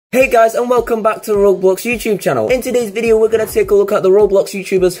Hey guys, and welcome back to the Roblox YouTube channel. In today's video, we're going to take a look at the Roblox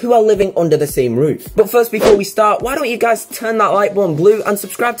YouTubers who are living under the same roof. But first, before we start, why don't you guys turn that like button blue and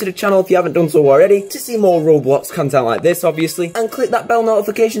subscribe to the channel if you haven't done so already to see more Roblox content like this, obviously. And click that bell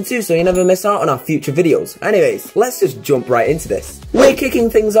notification too so you never miss out on our future videos. Anyways, let's just jump right into this. We're kicking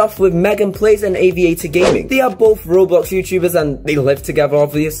things off with Meganplays and aviatorgaming. They are both Roblox YouTubers and they live together,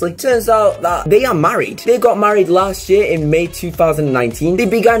 obviously. Turns out that they are married. They got married last year in May 2019. They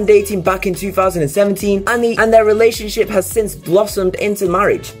began dating back in 2017 and their relationship has since blossomed into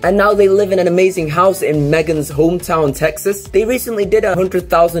marriage, and now they live in an amazing house in Megan's hometown, Texas. They recently did a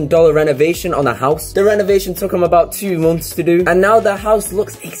 $100,000 renovation on a house. The renovation took them about 2 months to do, and now their house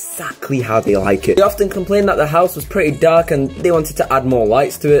looks exactly how they like it. They often complained that the house was pretty dark and they wanted to add more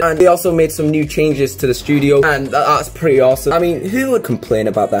lights to it, and they also made some new changes to the studio, and that's pretty awesome. I mean, who would complain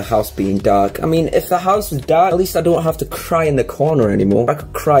about their house being dark? I mean, if the house was dark, at least I don't have to cry in the corner anymore. I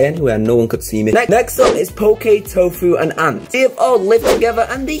could cry anywhere and no one could see me. Next up is Pokee, Tofu, and Ant. They have all lived together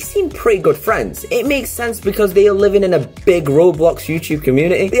and they seem pretty good friends. It makes sense because they are living in a big Roblox YouTube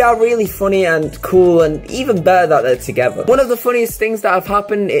community. They are really funny and cool, and even better that they're together. One of the funniest things that have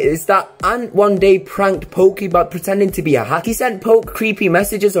happened is that Ant one day pranked Pokee by pretending to be a hacker. He sent Poke creepy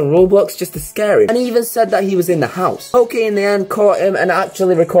messages on Roblox just to scare him, and he even said that he was in the house. Pokee in the end caught him and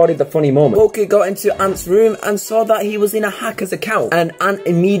actually recorded the funny moment. Pokee got into Ant's room and saw that he was in a hacker's account, and Ant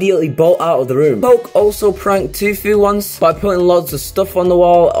immediately bolt out of the room. Poke also pranked tofuu once by putting loads of stuff on the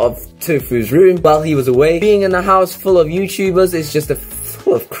wall of tofuu's room while he was away. Being in a house full of YouTubers is just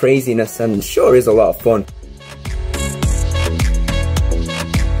full of craziness and sure is a lot of fun.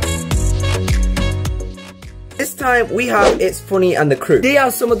 This time we have itsfunneh and the crew. They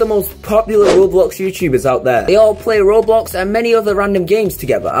are some of the most popular Roblox YouTubers out there. They all play Roblox and many other random games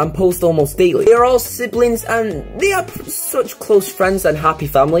together and post almost daily. They are all siblings and they are such close friends and happy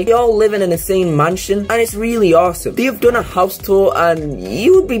family. They all live in an insane mansion and it's really awesome. They have done a house tour and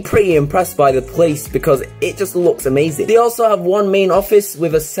you would be pretty impressed by the place because it just looks amazing. They also have one main office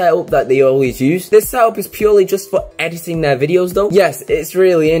with a setup that they always use. This setup is purely just for editing their videos though. Yes, it's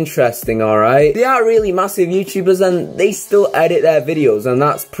really interesting, alright. They are really massive YouTubers and they still edit their videos, and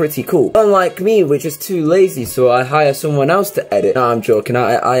that's pretty cool. Unlike me, which is too lazy, so I hire someone else to edit. No, I'm joking,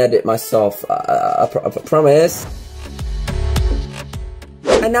 I edit myself, I promise.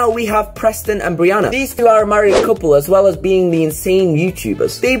 And now we have Preston and Brianna. These two are a married couple as well as being the insane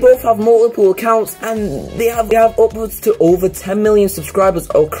YouTubers. They both have multiple accounts and they have upwards to over 10 million subscribers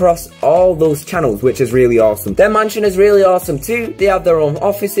across all those channels, which is really awesome. Their mansion is really awesome too. They have their own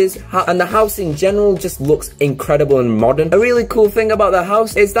offices and the house in general just looks incredible and modern. A really cool thing about the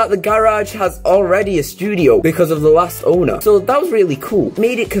house is that the garage has already a studio because of the last owner. So that was really cool.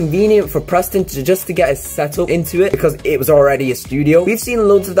 Made it convenient for Preston to get his setup into it because it was already a studio. We've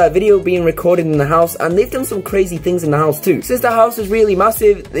seen loads of that video being recorded in the house and they've done some crazy things in the house too. Since the house is really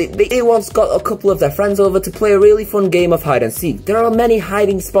massive, they once got a couple of their friends over to play a really fun game of hide and seek. There are many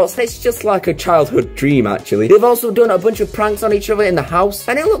hiding spots. It's just like a childhood dream actually. They've also done a bunch of pranks on each other in the house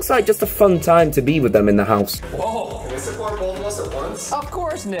and it looks like just a fun time to be with them in the house. Whoa, can we support both of us at once? Of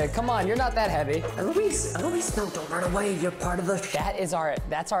course, Nick. Come on, you're not that heavy. Eloise, no, don't run away. You're part of the...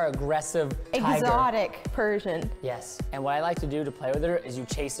 That's our aggressive tiger. Exotic Persian. Yes, and what I like to do to play with her is you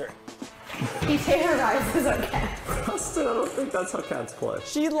chase her. He terrorizes our cat. Preston, I don't think that's how cats play.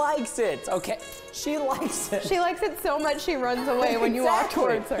 She likes it, okay? She likes it. She likes it so much she runs away when you walk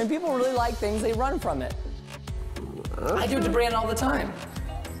towards her. And people really like things, they run from it. I do it to Brianna all the time.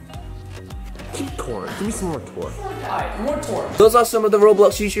 Keep corn. Give me some more corn. Alright, more corn. Those are some of the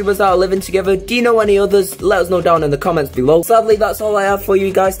Roblox YouTubers that are living together. Do you know any others? Let us know down in the comments below. Sadly, that's all I have for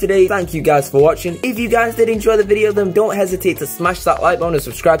you guys today. Thank you guys for watching. If you guys did enjoy the video, then don't hesitate to smash that like button and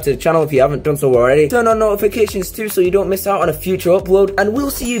subscribe to the channel if you haven't done so already. Turn on notifications too so you don't miss out on a future upload. And we'll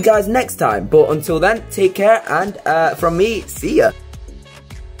see you guys next time. But until then, take care and from me, see ya.